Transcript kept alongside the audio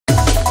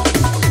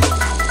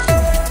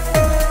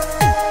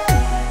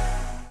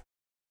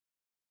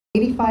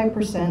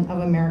95% of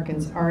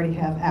Americans already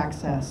have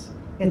access.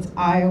 It's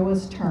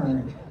Iowa's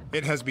turn.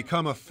 It has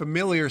become a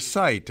familiar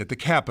sight at the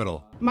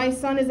Capitol. My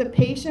son is a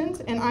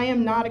patient, and I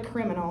am not a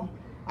criminal.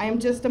 I am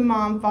just a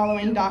mom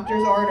following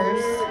doctor's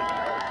orders.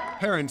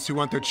 Parents who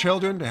want their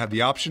children to have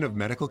the option of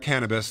medical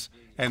cannabis,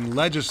 and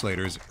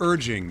legislators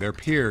urging their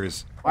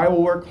peers. I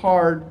will work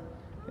hard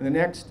in the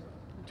next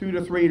 2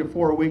 to 3 to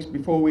 4 weeks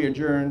before we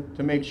adjourn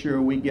to make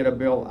sure we get a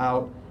bill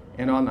out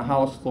and on the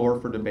House floor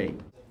for debate.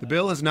 The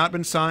bill has not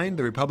been signed.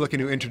 The Republican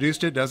who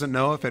introduced it doesn't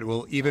know if it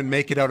will even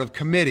make it out of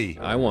committee.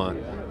 I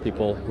want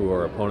people who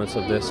are opponents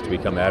of this to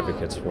become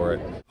advocates for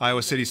it.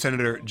 Iowa City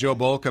Senator Joe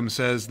Bolcom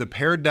says the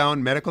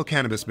pared-down medical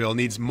cannabis bill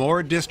needs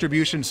more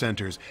distribution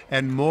centers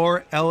and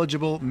more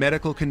eligible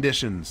medical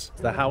conditions.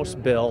 The House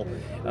bill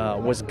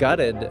was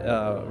gutted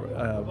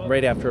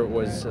right after it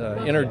was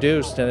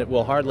introduced, and it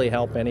will hardly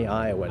help any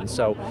Iowan.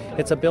 So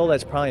it's a bill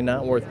that's probably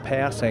not worth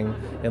passing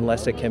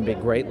unless it can be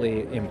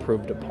greatly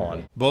improved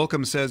upon.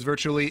 Bolcom says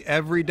virtually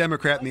every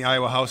Democrat in the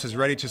Iowa House is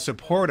ready to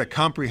support a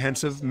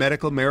comprehensive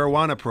medical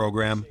marijuana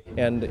program.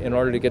 And in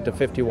order to get to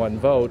 51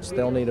 votes,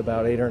 they'll need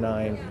about 8 or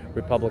 9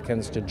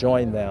 Republicans to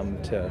join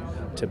them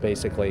to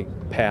basically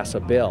pass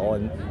a bill.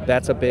 And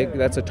that's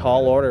a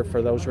tall order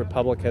for those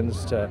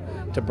Republicans to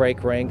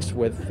break ranks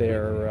with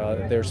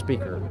their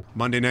speaker.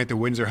 Monday night, the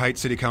Windsor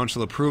Heights City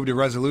Council approved a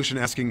resolution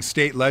asking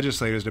state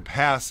legislators to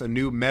pass a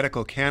new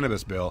medical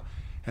cannabis bill.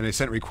 And they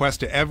sent requests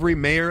to every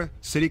mayor,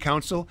 city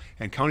council,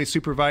 and county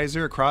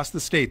supervisor across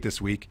the state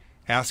this week,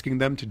 asking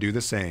them to do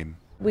the same.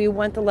 We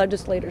want the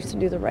legislators to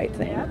do the right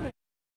thing.